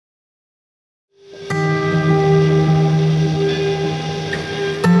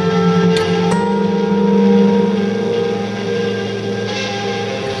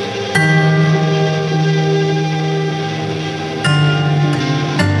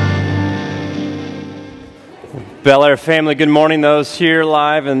Bel Air family, good morning, those here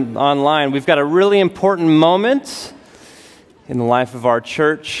live and online. We've got a really important moment in the life of our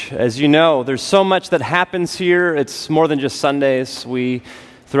church. As you know, there's so much that happens here. It's more than just Sundays. We,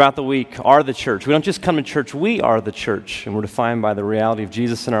 throughout the week, are the church. We don't just come to church, we are the church. And we're defined by the reality of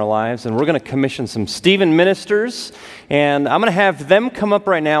Jesus in our lives. And we're going to commission some Stephen ministers. And I'm going to have them come up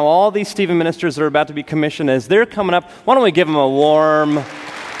right now. All these Stephen ministers that are about to be commissioned, as they're coming up, why don't we give them a warm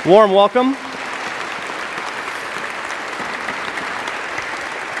welcome.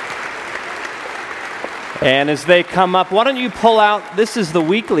 And as they come up, why don't you pull out, this is the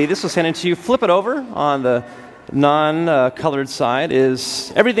weekly, this was handed to you, flip it over on the non-colored side,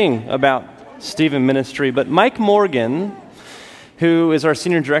 is everything about Stephen Ministry. But Mike Morgan, who is our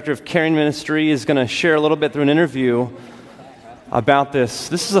Senior Director of Caring Ministry, is going to share a little bit through an interview about this.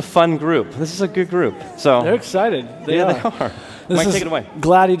 This is a fun group. This is a good group. So they're excited. They are. Mike, take it away.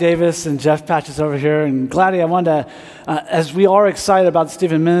 Gladdy Davis and Jeff Patches over here. And Gladdy, I wanted to, as we are excited about the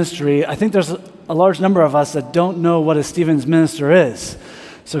Stephen Ministry, I think there's a large number of us that don't know what a Stephen's minister is.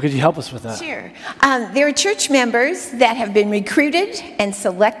 So could you help us with that? Sure. There are church members that have been recruited and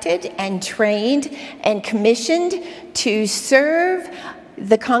selected and trained and commissioned to serve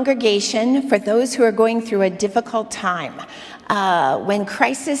the congregation for those who are going through a difficult time. When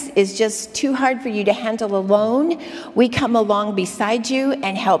crisis is just too hard for you to handle alone, we come along beside you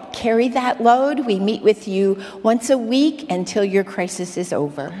and help carry that load. We meet with you once a week until your crisis is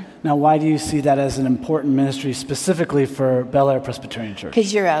over. Now, why do you see that as an important ministry specifically for Bel Air Presbyterian Church?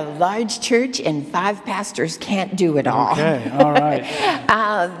 Because you're a large church and 5 pastors can't do it all. Okay, all right.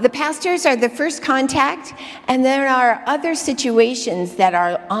 The pastors are the first contact, and there are other situations that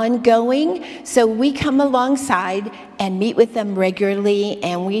are ongoing, so we come alongside and meet with them regularly,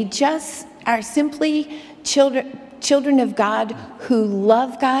 and we just are simply children of God who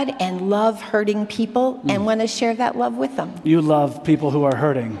love God and love hurting people and want to share that love with them. You love people who are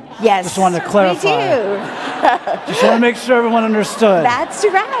hurting. Yes. Just wanted to clarify. We do. Just want to make sure everyone understood. That's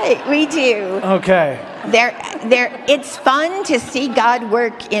right. We do. Okay. It's fun to see God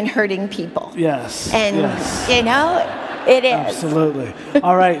work in hurting people. Yes. And, yes. you know, it is. Absolutely.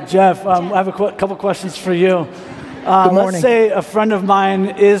 All right, Jeff, I have a couple questions for you. Good morning. Let's say a friend of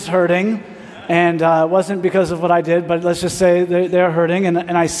mine is hurting, and it wasn't because of what I did, but let's just say they're hurting,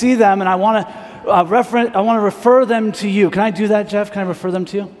 and I see them, and I want to refer them to you. Can I do that, Jeff? Can I refer them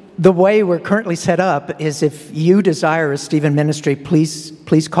to you? The way we're currently set up is if you desire a Stephen Ministry,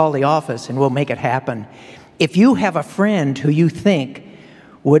 please call the office, and we'll make it happen. If you have a friend who you think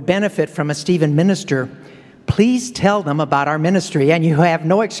would benefit from a Stephen minister, please tell them about our ministry, and you have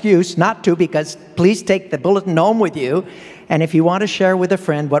no excuse not to, because please take the bulletin home with you, and if you want to share with a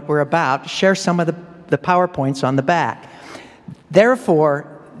friend what we're about, share some of the PowerPoints on the back.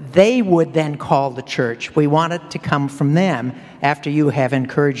 Therefore, they would then call the church. We want it to come from them after you have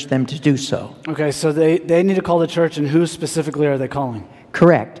encouraged them to do so. Okay, so they need to call the church, and who specifically are they calling?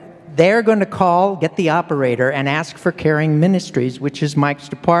 Correct. They're going to get the operator, and ask for Caring Ministries, which is Mike's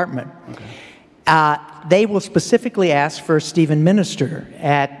department. Okay. They will specifically ask for a Stephen minister,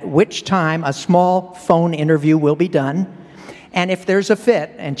 at which time a small phone interview will be done. And if there's a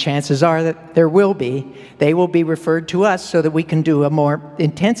fit, and chances are that there will be, they will be referred to us so that we can do a more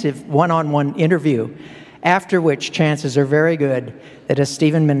intensive one-on-one interview, after which chances are very good that a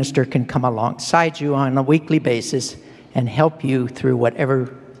Stephen minister can come alongside you on a weekly basis and help you through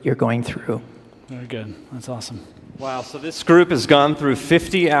whatever you're going through. Very good. That's awesome. Wow, so this group has gone through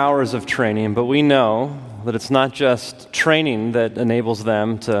 50 hours of training, but we know that it's not just training that enables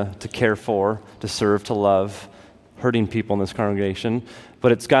them to care for, to serve, to love hurting people in this congregation,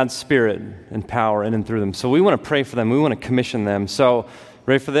 but it's God's Spirit and power in and through them. So we want to pray for them. We want to commission them. So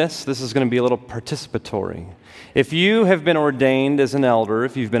ready for this? This is going to be a little participatory. If you have been ordained as an elder,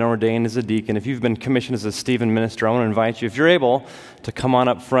 if you've been ordained as a deacon, if you've been commissioned as a Stephen minister, I want to invite you, if you're able, to come on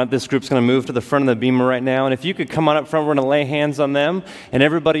up front. This group's going to move to the front of the beamer right now, and if you could come on up front, we're going to lay hands on them. And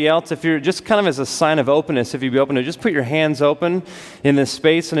everybody else, if you're just kind of as a sign of openness, if you'd be open to just put your hands open in this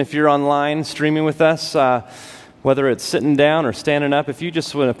space, and if you're online streaming with us, whether it's sitting down or standing up, if you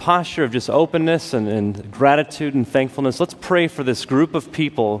just want a posture of just openness and gratitude and thankfulness, let's pray for this group of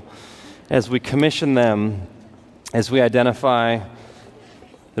people as we commission them, as we identify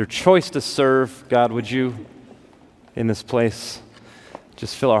their choice to serve. God, would you, in this place,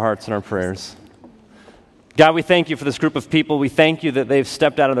 just fill our hearts and our prayers. God, we thank you for this group of people. We thank you that they've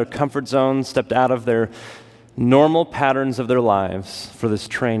stepped out of their comfort zones, stepped out of their normal patterns of their lives for this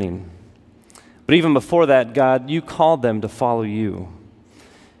training. But even before that, God, you called them to follow you.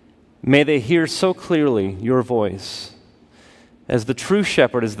 May they hear so clearly your voice as the true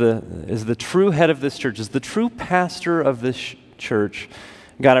shepherd, as the true head of this church, as the true pastor of this church,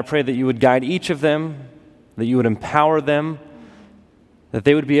 God, I pray that you would guide each of them, that you would empower them, that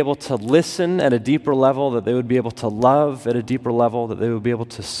they would be able to listen at a deeper level, that they would be able to love at a deeper level, that they would be able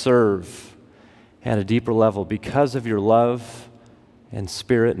to serve at a deeper level because of your love and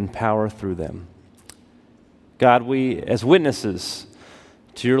spirit and power through them. God, we, as witnesses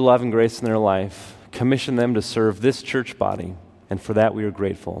to your love and grace in their life, commission them to serve this church body, and for that we are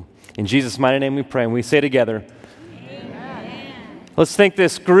grateful. In Jesus' mighty name we pray, and we say together, amen. Let's thank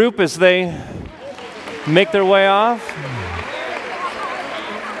this group as they make their way off.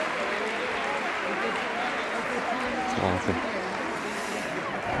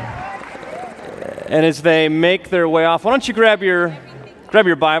 And as they make their way off, why don't you grab your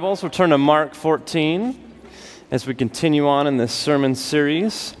Bibles. We'll turn to Mark 14 as we continue on in this sermon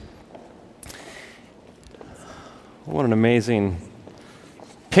series. What an amazing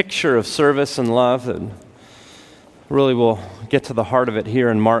picture of service and love that really will get to the heart of it here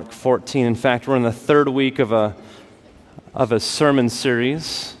in Mark 14. In fact, we're in the third week of a sermon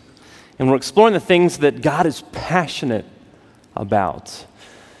series, and we're exploring the things that God is passionate about.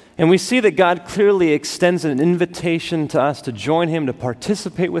 And we see that God clearly extends an invitation to us to join him, to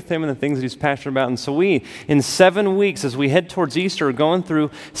participate with him in the things that he's passionate about. And so we, in 7 weeks, as we head towards Easter, are going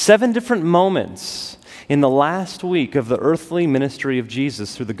through 7 different moments in the last week of the earthly ministry of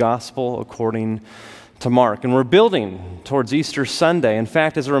Jesus through the gospel according to Mark. And we're building towards Easter Sunday. In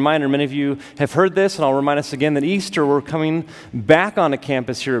fact, as a reminder, many of you have heard this, and I'll remind us again that Easter, we're coming back onto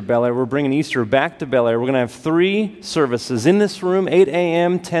campus here at Bel Air. We're bringing Easter back to Bel Air. We're going to have 3 services in this room, 8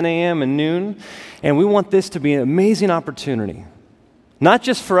 a.m., 10 a.m., and noon. And we want this to be an amazing opportunity, not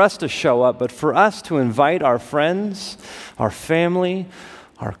just for us to show up, but for us to invite our friends, our family,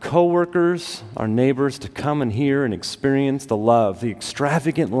 our coworkers, our neighbors to come and hear and experience the love, the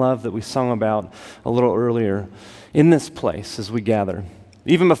extravagant love that we sung about a little earlier in this place as we gather.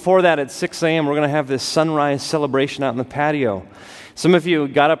 Even before that, at 6 a.m., we're going to have this sunrise celebration out in the patio. Some of you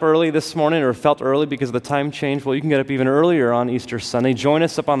got up early this morning or felt early because of the time change. Well, you can get up even earlier on Easter Sunday. Join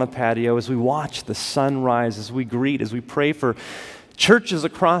us up on the patio as we watch the sunrise, as we greet, as we pray for churches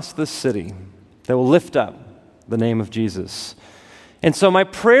across the city that will lift up the name of Jesus. And so my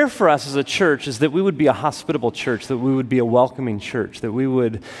prayer for us as a church is that we would be a hospitable church, that we would be a welcoming church, that we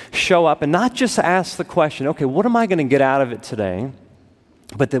would show up and not just ask the question, okay, what am I going to get out of it today?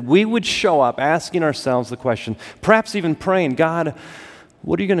 But that we would show up asking ourselves the question, perhaps even praying, God,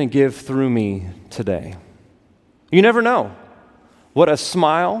 what are you going to give through me today? You never know what a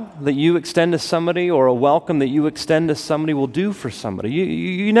smile that you extend to somebody or a welcome that you extend to somebody will do for somebody.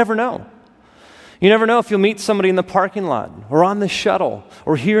 You never know. You never know if you'll meet somebody in the parking lot or on the shuttle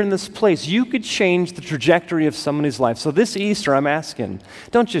or here in this place. You could change the trajectory of somebody's life. So this Easter, I'm asking,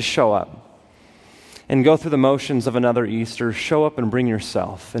 don't just show up and go through the motions of another Easter. Show up and bring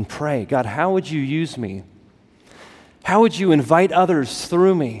yourself and pray, God, how would you use me? How would you invite others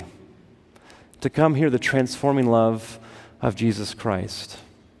through me to come hear the transforming love of Jesus Christ?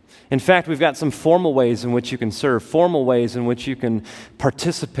 In fact, we've got some formal ways in which you can serve, formal ways in which you can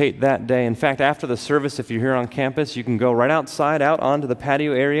participate that day. In fact, after the service, if you're here on campus, you can go right outside, out onto the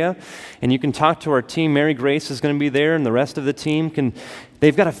patio area, and you can talk to our team. Mary Grace is going to be there, and the rest of the team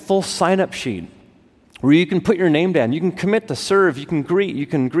they've got a full sign-up sheet where you can put your name down. You can commit to serve. You can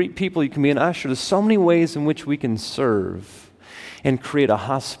greet people. You can be an usher. There's so many ways in which we can serve and create a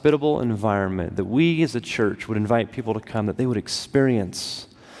hospitable environment that we as a church would invite people to come, that they would experience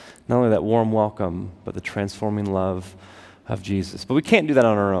not only that warm welcome, but the transforming love of Jesus. But we can't do that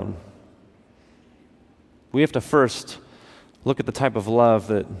on our own. We have to first look at the type of love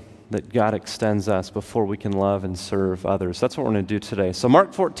that God extends us before we can love and serve others. That's what we're going to do today. So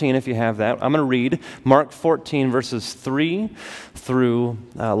Mark 14, if you have that, I'm going to read Mark 14, verses 3 through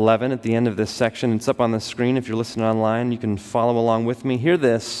 11 at the end of this section. It's up on the screen. If you're listening online, you can follow along with me. Hear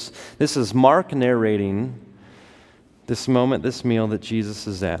this. This is Mark narrating this moment, this meal that Jesus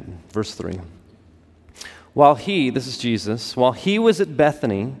is at. Verse 3. This is Jesus, while he was at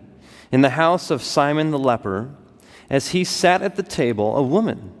Bethany in the house of Simon the leper, as he sat at the table, a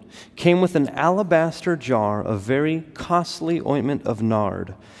woman came with an alabaster jar of very costly ointment of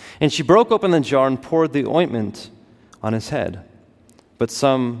nard. And she broke open the jar and poured the ointment on his head. But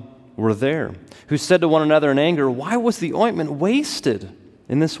some were there who said to one another in anger, "Why was the ointment wasted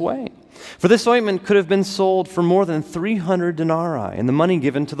in this way? For this ointment could have been sold for more than 300 denarii and the money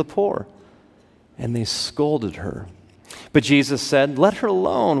given to the poor." And they scolded her. But Jesus said, "Let her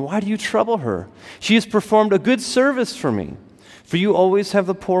alone. Why do you trouble her? She has performed a good service for me. For you always have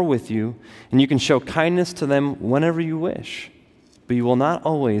the poor with you, and you can show kindness to them whenever you wish. but you will not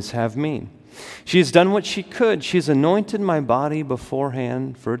always have me. She has done what she could. She has anointed my body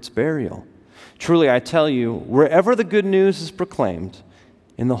beforehand for its burial. Truly, I tell you, wherever the good news is proclaimed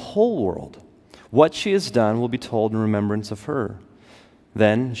in the whole world, what she has done will be told in remembrance of her."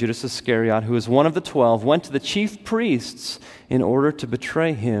 Then Judas Iscariot, who was one of the 12, went to the chief priests in order to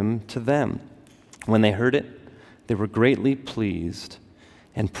betray him to them. When they heard it, they were greatly pleased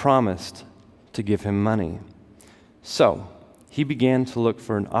and promised to give him money. So he began to look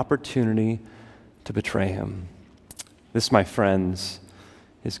for an opportunity to betray him. This, my friends,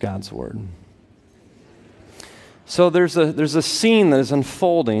 is God's word. So there's a scene that is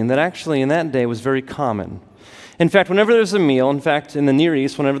unfolding that actually in that day was very common. In fact, whenever there was a meal, in fact, in the Near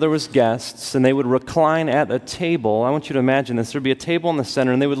East, whenever there was guests and they would recline at a table, I want you to imagine this, there'd be a table in the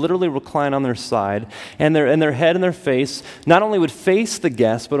center and they would literally recline on their side and their head and their face not only would face the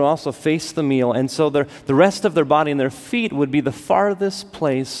guest, but also face the meal. And so the rest of their body and their feet would be the farthest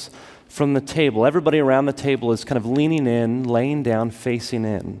place from the table. Everybody around the table is kind of leaning in, laying down, facing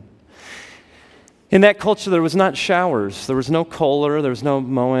in. In that culture, there was not showers. There was no Kohler. There was no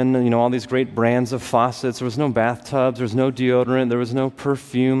Moen, all these great brands of faucets. There was no bathtubs. There was no deodorant. There was no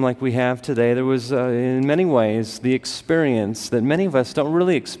perfume like we have today. There was, in many ways, the experience that many of us don't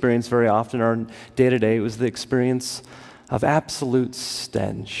really experience very often in our day-to-day. It was the experience of absolute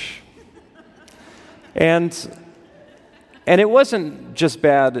stench. And it wasn't just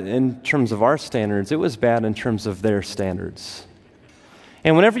bad in terms of our standards. It was bad in terms of their standards.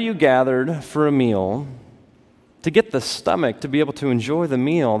 And whenever you gathered for a meal, to get the stomach to be able to enjoy the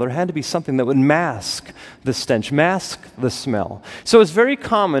meal, there had to be something that would mask the stench, mask the smell. So it's very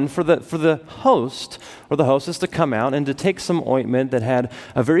common for the host or the hostess to come out and to take some ointment that had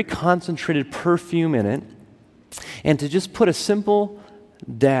a very concentrated perfume in it and to just put a simple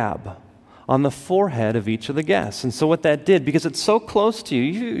dab on the forehead of each of the guests. And so what that did, because it's so close to you,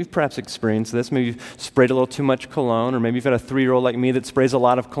 you've perhaps experienced this, maybe you've sprayed a little too much cologne, or maybe you've got a 3-year-old like me that sprays a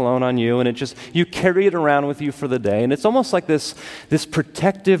lot of cologne on you, and you carry it around with you for the day, and it's almost like this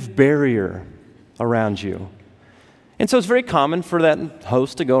protective barrier around you. And so it's very common for that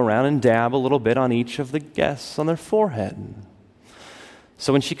host to go around and dab a little bit on each of the guests on their forehead.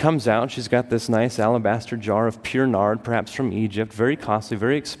 So when she comes out, she's got this nice alabaster jar of pure nard, perhaps from Egypt, very costly,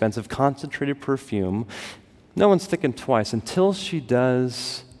 very expensive, concentrated perfume. No one's thinking twice until she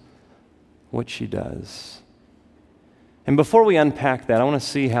does what she does. And before we unpack that, I want to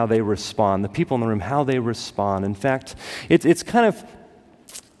see how they respond, the people in the room, how they respond. In fact, it's kind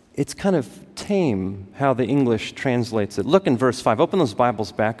of tame how the English translates it. Look in verse 5. Open those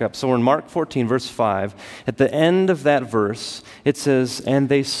Bibles back up. So we're in Mark 14, verse 5. At the end of that verse, it says, "And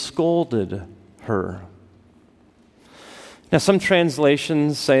they scolded her." Now, some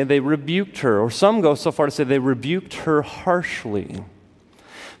translations say they rebuked her, or some go so far to say they rebuked her harshly.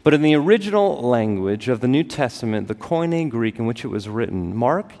 But in the original language of the New Testament, the Koine Greek in which it was written,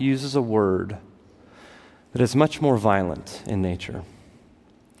 Mark uses a word that is much more violent in nature.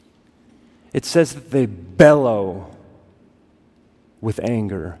 It says that they bellow with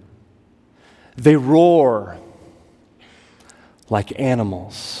anger. They roar like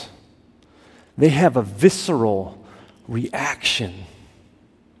animals. They have a visceral reaction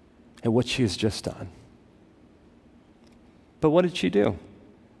at what she has just done. But what did she do?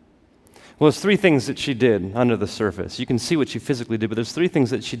 Well, there's 3 things that she did under the surface. You can see what she physically did, but there's 3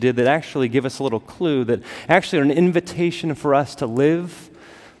 things that she did that actually give us a little clue that actually are an invitation for us to live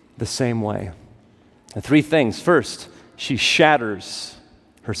the same way. The 3 things. First, she shatters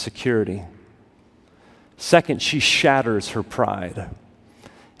her security. Second, she shatters her pride.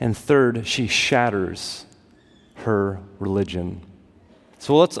 And third, she shatters her religion.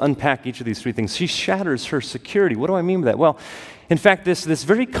 So let's unpack each of these 3 things. She shatters her security. What do I mean by that? Well, in fact, this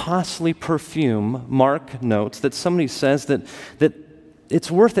very costly perfume, Mark notes that somebody says that it's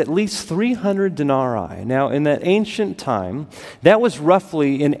worth at least 300 denarii. Now, in that ancient time, that was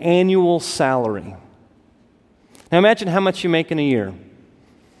roughly an annual salary. Now, imagine how much you make in a year.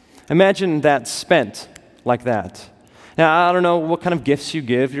 Imagine that spent like that. Now, I don't know what kind of gifts you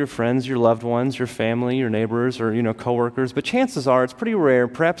give your friends, your loved ones, your family, your neighbors, or, coworkers, but chances are it's pretty rare.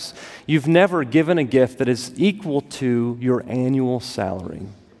 Perhaps you've never given a gift that is equal to your annual salary.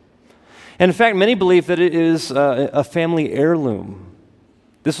 And in fact, many believe that it is a family heirloom.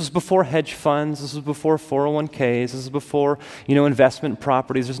 This was before hedge funds. This was before 401ks. This is before, investment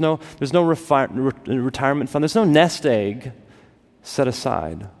properties. There's no retirement fund. There's no nest egg set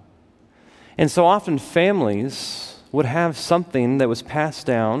aside. And so often families would have something that was passed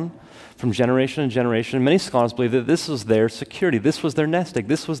down from generation to generation. Many scholars believe that this was their security. This was their nest egg.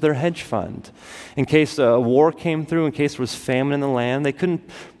 This was their hedge fund. In case a war came through, in case there was famine in the land, they couldn't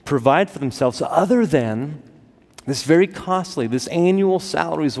provide for themselves other than this very costly, this annual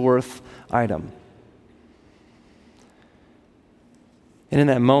salary's worth item. And in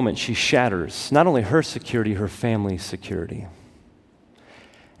that moment, she shatters not only her security, her family's security.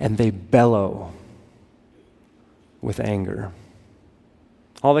 And they bellow with anger.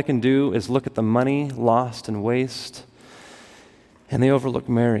 All they can do is look at the money lost and waste, and they overlook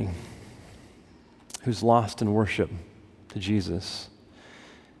Mary, who's lost in worship to Jesus.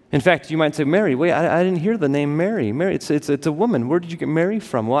 In fact, you might say, Mary, wait, I didn't hear the name Mary. Mary, it's a woman. Where did you get Mary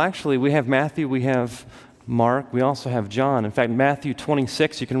from? Well, actually, we have Matthew, we have Mark, we also have John. In fact, Matthew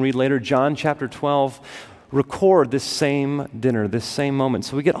 26, you can read later, John chapter 12, record this same dinner, this same moment.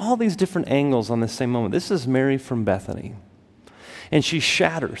 So we get all these different angles on this same moment. This is Mary from Bethany. And she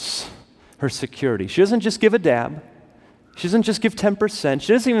shatters her security. She doesn't just give a dab. She doesn't just give 10%.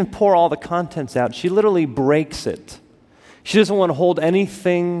 She doesn't even pour all the contents out. She literally breaks it. She doesn't want to hold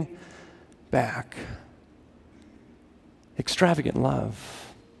anything back. Extravagant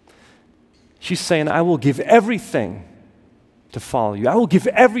love. She's saying, I will give everything to follow you. I will give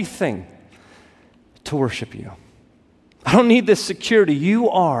everything to worship you. I don't need this security. You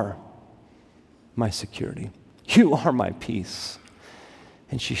are my security. You are my peace.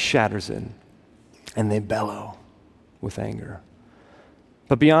 And she shatters it, and they bellow with anger.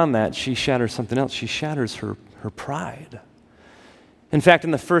 But beyond that, she shatters something else. She shatters her pride. In fact,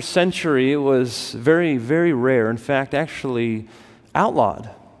 in the first century, it was very, very rare, in fact, actually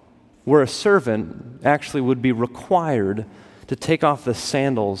outlawed, where a servant actually would be required to take off the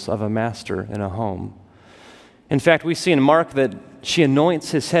sandals of a master in a home. In fact, we see in Mark that she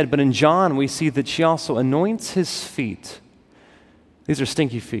anoints his head, but in John we see that she also anoints his feet. These are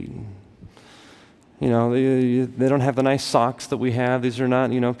stinky feet. You know, they don't have the nice socks that we have. These are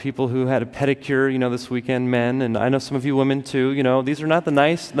not, people who had a pedicure, this weekend, men, and I know some of you women too. These are not the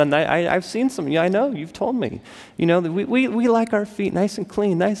nice. I've seen some. Yeah, I know. You've told me. We like our feet nice and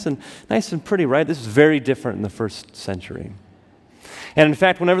clean, nice and pretty, right? This is very different in the first century. And in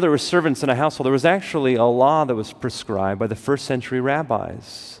fact, whenever there were servants in a household, there was actually a law that was prescribed by the first century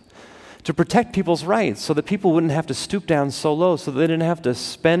rabbis to protect people's rights so that people wouldn't have to stoop down so low, so that they didn't have to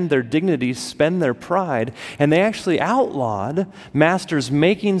spend their dignity, spend their pride. And they actually outlawed masters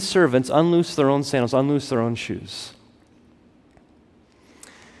making servants unloose their own sandals, unloose their own shoes.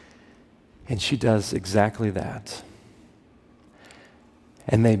 And she does exactly that.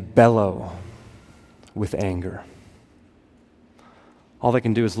 And they bellow with anger. All they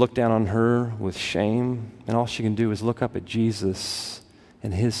can do is look down on her with shame, and all she can do is look up at Jesus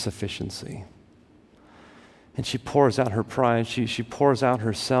and his sufficiency. And she pours out her pride. She pours out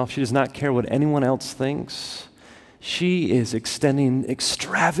herself. She does not care what anyone else thinks. She is extending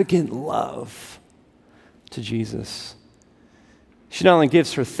extravagant love to Jesus. She not only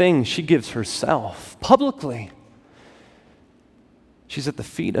gives her things, she gives herself publicly. She's at the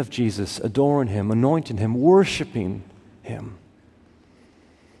feet of Jesus, adoring him, anointing him, worshiping him.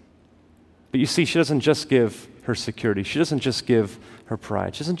 But you see, she doesn't just give her security. She doesn't just give her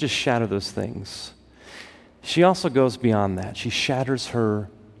pride. She doesn't just shatter those things. She also goes beyond that. She shatters her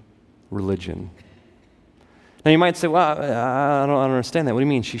religion. Now you might say, well, I don't understand that. What do you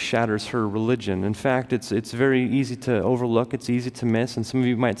mean she shatters her religion? In fact, it's very easy to overlook. It's easy to miss. And some of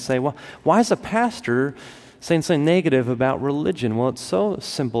you might say, well, why is a pastor saying something negative about religion? Well, it's so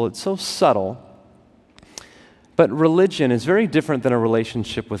simple. It's so subtle. But religion is very different than a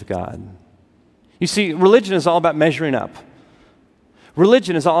relationship with God. You see, religion is all about measuring up.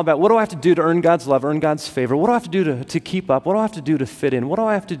 Religion is all about, what do I have to do to earn God's love, earn God's favor? What do I have to do to keep up? What do I have to do to fit in? What do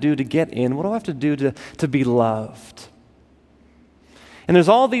I have to do to get in? What do I have to do to be loved? And there's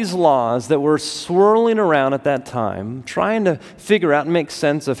all these laws that were swirling around at that time, trying to figure out and make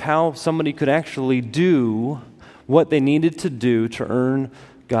sense of how somebody could actually do what they needed to do to earn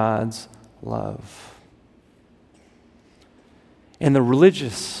God's love. And the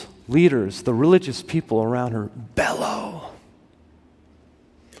religious leaders, the religious people around her, bellow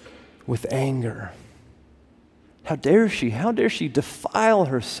with anger. How dare she? How dare she defile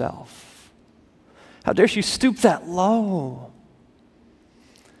herself? How dare she stoop that low?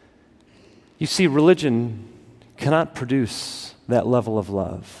 You see, religion cannot produce that level of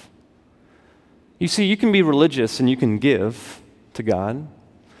love. You see, you can be religious and you can give to God.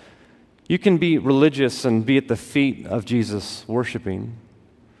 You can be religious and be at the feet of Jesus worshiping.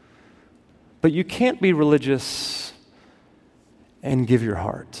 But you can't be religious and give your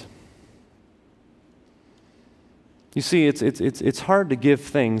heart. You see, it's hard to give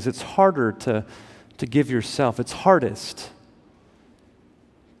things. It's harder to give yourself. It's hardest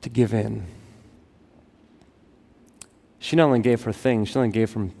to give in. She not only gave her things, she not only gave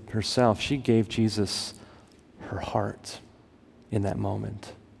from herself, she gave Jesus her heart in that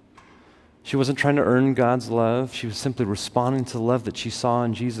moment. She wasn't trying to earn God's love. She was simply responding to the love that she saw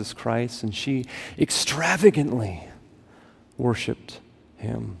in Jesus Christ, and she extravagantly worshiped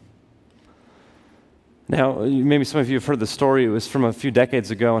him. Now, maybe some of you have heard the story. It was from a few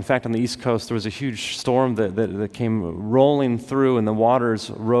decades ago. In fact, on the East Coast, there was a huge storm that came rolling through, and the waters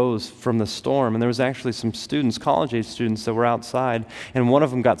rose from the storm. And there was actually some students, college-age students, that were outside, and one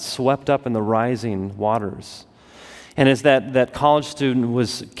of them got swept up in the rising waters. And as that college student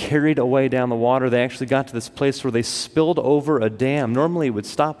was carried away down the water, they actually got to this place where they spilled over a dam. Normally it would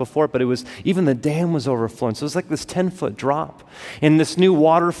stop before it, but even the dam was overflowing. So it was like this 10-foot drop. And this new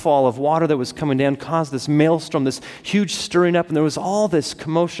waterfall of water that was coming down caused this maelstrom, this huge stirring up, and there was all this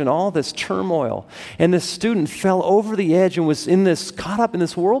commotion, all this turmoil. And this student fell over the edge and was caught up in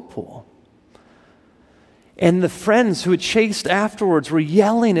this whirlpool. And the friends who had chased afterwards were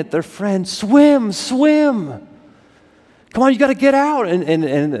yelling at their friend, "Swim, swim! Come on, you got to get out."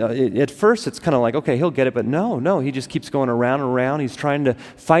 And at first it's kind of like, okay, he'll get it, but no, he just keeps going around and around. He's trying to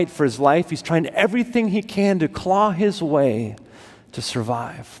fight for his life. He's trying everything he can to claw his way to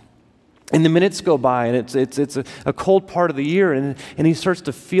survive. And the minutes go by, and it's a cold part of the year, and he starts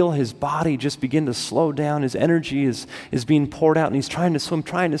to feel his body just begin to slow down. His energy is being poured out, and he's trying to swim,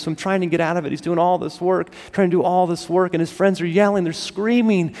 trying to get out of it. He's doing all this work, trying to do all this work, and his friends are yelling, they're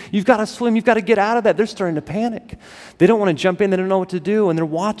screaming, "You've got to swim, you've got to get out of that." They're starting to panic. They don't want to jump in, they don't know what to do, and they're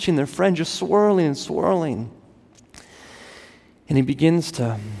watching their friend just swirling and swirling. And he begins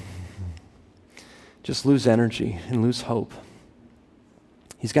to just lose energy and lose hope.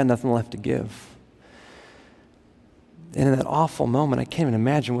 He's got nothing left to give. And in that awful moment, I can't even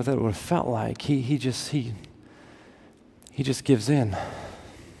imagine what that would have felt like. He just gives in.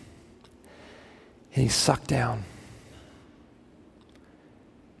 And he's sucked down.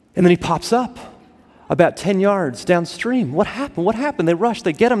 And then he pops up about 10 yards downstream. What happened? What happened? They rush,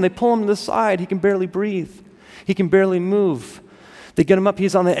 they get him, they pull him to the side. He can barely breathe. He can barely move. They get him up,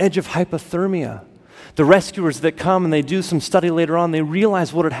 he's on the edge of hypothermia. The rescuers that come and they do some study later on, they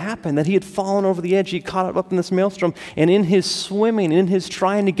realize what had happened, that he had fallen over the edge, he caught up in this maelstrom, and in his swimming, in his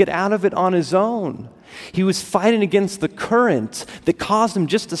trying to get out of it on his own, he was fighting against the current that caused him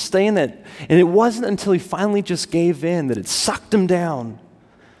just to stay in that. And it wasn't until he finally just gave in that it sucked him down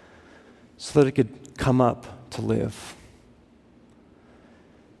so that it could come up to live.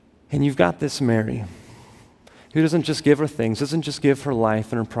 And you've got this Mary who doesn't just give her things, doesn't just give her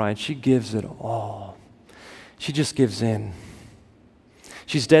life and her pride, she gives it all. She just gives in.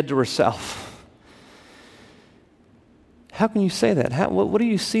 She's dead to herself. How can you say that? What do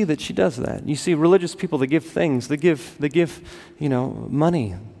you see that she does that? You see religious people, they give things, they give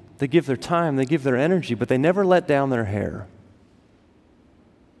money, they give their time, they give their energy, but they never let down their hair.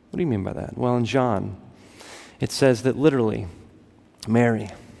 What do you mean by that? Well, in John, it says that literally, Mary,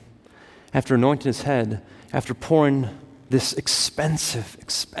 after anointing his head, after pouring this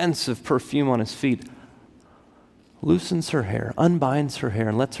expensive perfume on his feet, loosens her hair, unbinds her hair,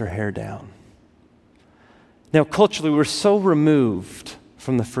 and lets her hair down. Now, culturally, we're so removed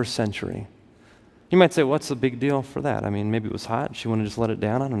from the first century. You might say, what's the big deal for that? I mean, maybe it was hot. She wanted to just let it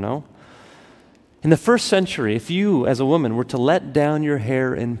down. I don't know. In the first century, if you, as a woman, were to let down your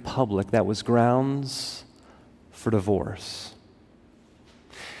hair in public, that was grounds for divorce.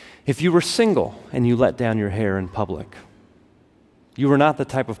 If you were single and you let down your hair in public, you were not the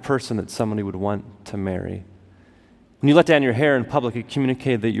type of person that somebody would want to marry. When you let down your hair in public, it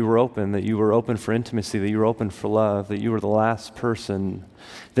communicated that you were open for intimacy, that you were open for love, that you were the last person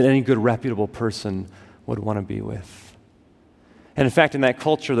that any good, reputable person would want to be with. And in fact, in that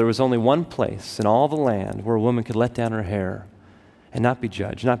culture, there was only one place in all the land where a woman could let down her hair and not be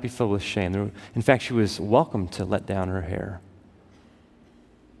judged, not be filled with shame. In fact, she was welcome to let down her hair.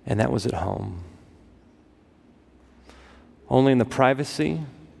 And that was at home. Only in the privacy,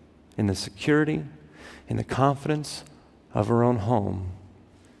 in the security, in the confidence of her own home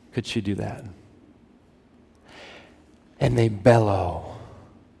could she do that. And they bellow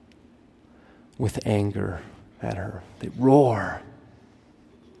with anger at her. They roar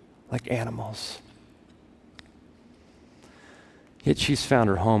like animals. Yet she's found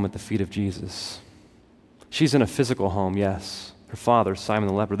her home at the feet of Jesus. She's in a physical home, yes. Her father, Simon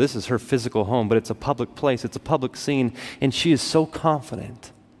the leper, this is her physical home, but it's a public place, it's a public scene, and she is so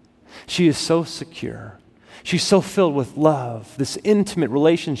confident. She is so secure. She's so filled with love, this intimate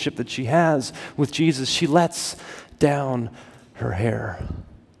relationship that she has with Jesus. She lets down her hair.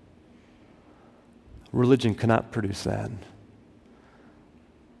 Religion cannot produce that.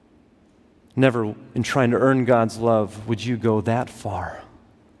 Never, in trying to earn God's love, would you go that far.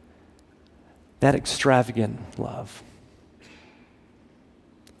 That extravagant love.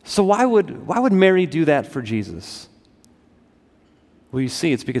 So why would Mary do that for Jesus? Well, you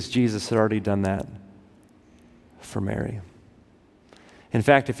see, it's because Jesus had already done that for Mary. In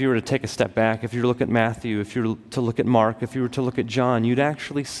fact, if you were to take a step back, if you were to look at Matthew, if you were to look at Mark, if you were to look at John, you'd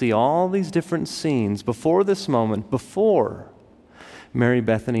actually see all these different scenes before this moment, before Mary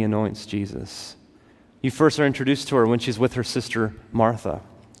Bethany anoints Jesus. You first are introduced to her when she's with her sister Martha.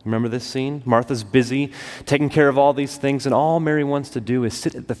 Remember this scene? Martha's busy taking care of all these things, and all Mary wants to do is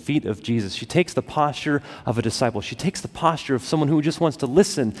sit at the feet of Jesus. She takes the posture of a disciple. She takes the posture of someone who just wants to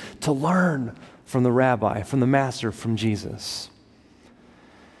listen, to learn from the rabbi, from the master, from Jesus.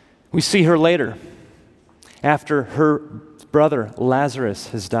 We see her later, after her brother Lazarus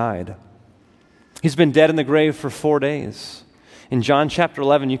has died. He's been dead in the grave for 4 days. In John chapter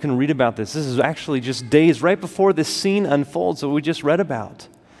 11, you can read about this. This is actually just days right before this scene unfolds that we just read about.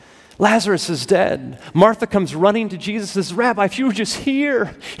 Lazarus is dead. Martha comes running to Jesus and says, Rabbi, if you were just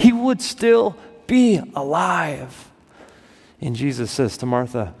here, he would still be alive. And Jesus says to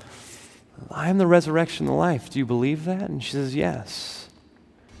Martha, I am the resurrection and the life. Do you believe that? And she says, yes.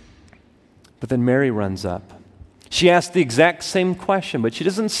 But then Mary runs up. She asks the exact same question, but she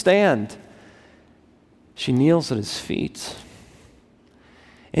doesn't stand. She kneels at his feet.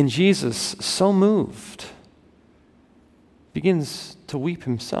 And Jesus, so moved, begins to weep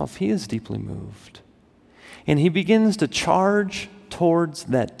himself. He is deeply moved. And he begins to charge towards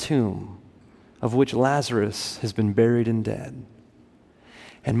that tomb of which Lazarus has been buried and dead.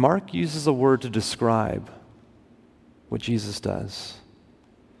 And Mark uses a word to describe what Jesus does.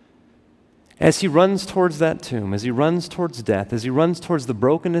 As he runs towards that tomb, as he runs towards death, as he runs towards the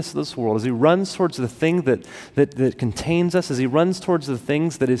brokenness of this world, as he runs towards the thing that contains us, as he runs towards the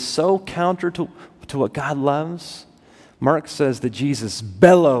things that is so counter to what God loves, Mark says that Jesus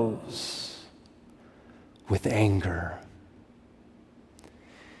bellows with anger.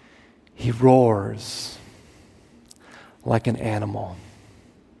 He roars like an animal.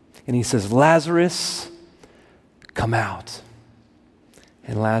 And he says, Lazarus, come out.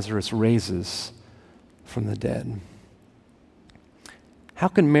 And Lazarus raises from the dead. How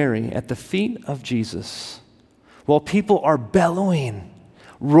can Mary, at the feet of Jesus, while people are bellowing,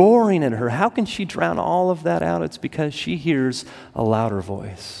 roaring at her, how can she drown all of that out? It's because she hears a louder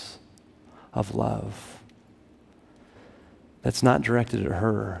voice of love. That's not directed at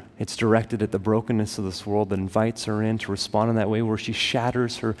her. It's directed at the brokenness of this world that invites her in to respond in that way, where she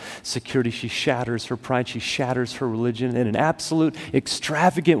shatters her security, she shatters her pride, she shatters her religion. In an absolute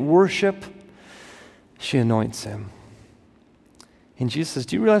extravagant worship, she anoints him. And Jesus says,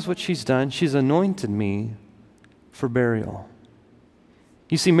 do you realize what she's done? She's anointed me for burial.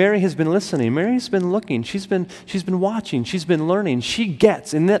 You see, Mary has been listening. Mary's been looking. She's been watching. She's been learning. She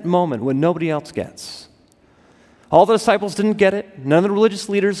gets in that moment what nobody else gets. All the disciples didn't get it. None of the religious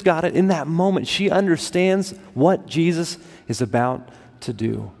leaders got it. In that moment, she understands what Jesus is about to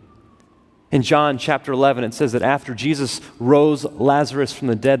do. In John chapter 11, it says that after Jesus rose Lazarus from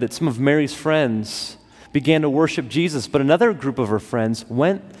the dead, that some of Mary's friends began to worship Jesus, but another group of her friends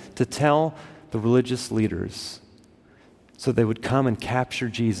went to tell the religious leaders so they would come and capture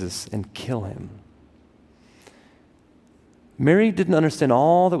Jesus and kill him. Mary didn't understand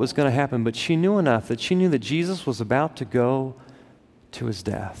all that was going to happen, but she knew enough that she knew that Jesus was about to go to his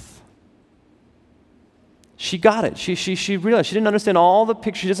death. She got it. She realized. She didn't understand all the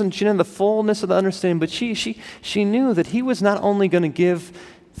picture. She didn't have the fullness of the understanding, but she knew that he was not only going to give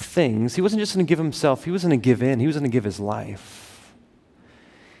things, he wasn't just going to give himself, he was going to give in. He was going to give his life.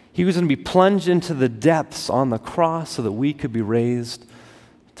 He was going to be plunged into the depths on the cross so that we could be raised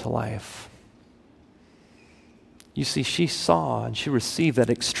to life. You see, she saw and she received that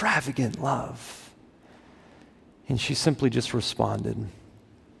extravagant love. And she simply just responded.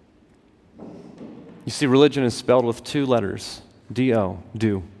 You see, religion is spelled with 2 letters, D-O,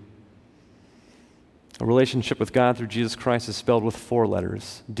 do. A relationship with God through Jesus Christ is spelled with 4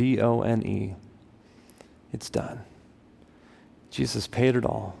 letters, D-O-N-E. It's done. Jesus paid it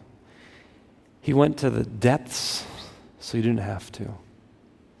all. He went to the depths so you didn't have to.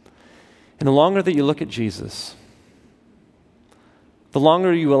 And the longer that you look at Jesus, the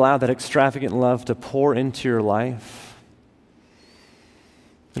longer you allow that extravagant love to pour into your life,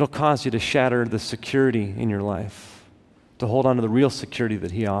 it'll cause you to shatter the security in your life, to hold on to the real security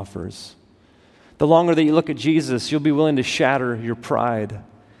that he offers. The longer that you look at Jesus, you'll be willing to shatter your pride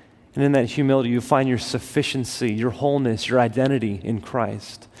And in that humility, you find your sufficiency, your wholeness, your identity in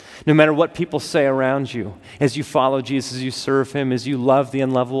Christ. No matter what people say around you, as you follow Jesus, as you serve him, as you love the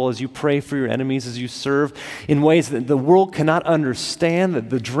unlovable, as you pray for your enemies, as you serve in ways that the world cannot understand, that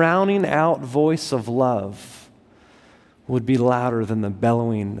the drowning out voice of love would be louder than the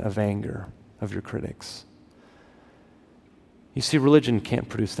bellowing of anger of your critics. You see, religion can't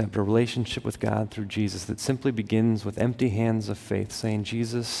produce that, but a relationship with God through Jesus that simply begins with empty hands of faith, saying,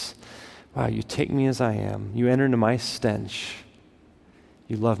 Jesus, wow, you take me as I am. You enter into my stench.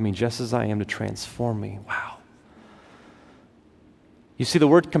 You love me just as I am to transform me. Wow. You see, the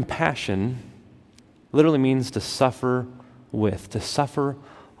word compassion literally means to suffer with, to suffer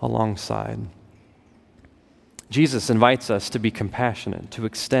alongside. Jesus invites us to be compassionate, to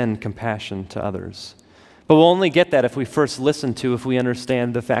extend compassion to others. But we'll only get that if we first listen to, if we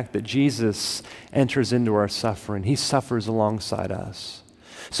understand the fact that Jesus enters into our suffering. He suffers alongside us.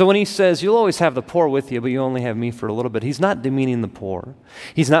 So when he says, you'll always have the poor with you, but you only have me for a little bit, he's not demeaning the poor.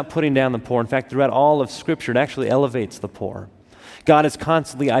 He's not putting down the poor. In fact, throughout all of Scripture, it actually elevates the poor. God is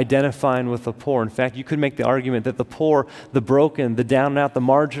constantly identifying with the poor. In fact, you could make the argument that the poor, the broken, the down and out, the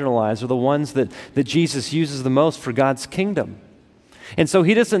marginalized are the ones that Jesus uses the most for God's kingdom. And so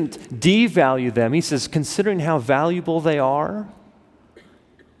he doesn't devalue them. He says, considering how valuable they are,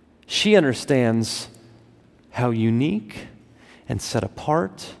 she understands how unique and set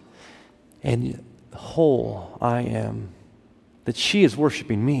apart and whole I am, that she is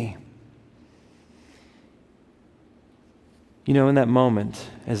worshiping me. You know, in that moment,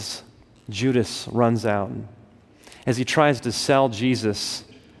 as Judas runs out, as he tries to sell Jesus,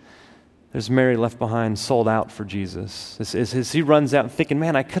 there's Mary left behind, sold out for Jesus. As he runs out thinking,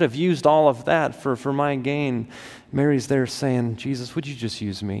 man, I could have used all of that for my gain, Mary's there saying, Jesus, would you just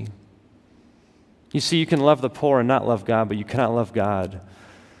use me? You see, you can love the poor and not love God, but you cannot love God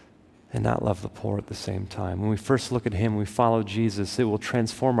and not love the poor at the same time. When we first look at him, we follow Jesus, it will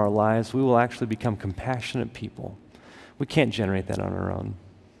transform our lives. We will actually become compassionate people. We can't generate that on our own.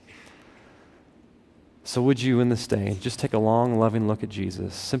 So would you in this day just take a long, loving look at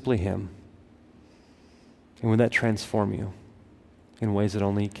Jesus, simply him, and would that transform you in ways that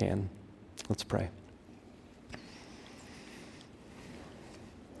only he can? Let's pray.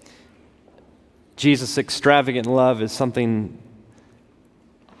 Jesus' extravagant love is something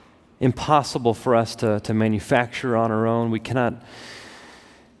impossible for us to manufacture on our own. We cannot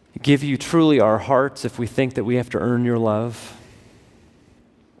give you truly our hearts if we think that we have to earn your love.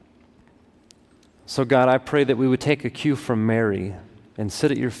 So God, I pray that we would take a cue from Mary and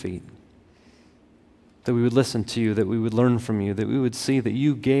sit at your feet, that we would listen to you, that we would learn from you, that we would see that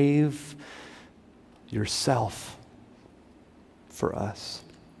you gave yourself for us.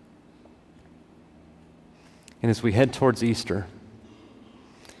 And as we head towards Easter,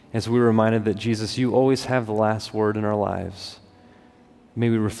 as we're reminded that Jesus, you always have the last word in our lives, may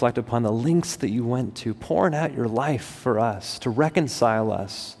we reflect upon the lengths that you went to, pouring out your life for us, to reconcile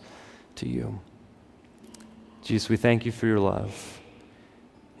us to you. Jesus, we thank you for your love,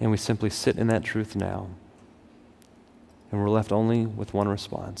 and we simply sit in that truth now, and we're left only with one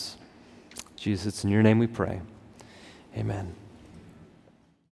response. Jesus, it's in your name we pray. Amen.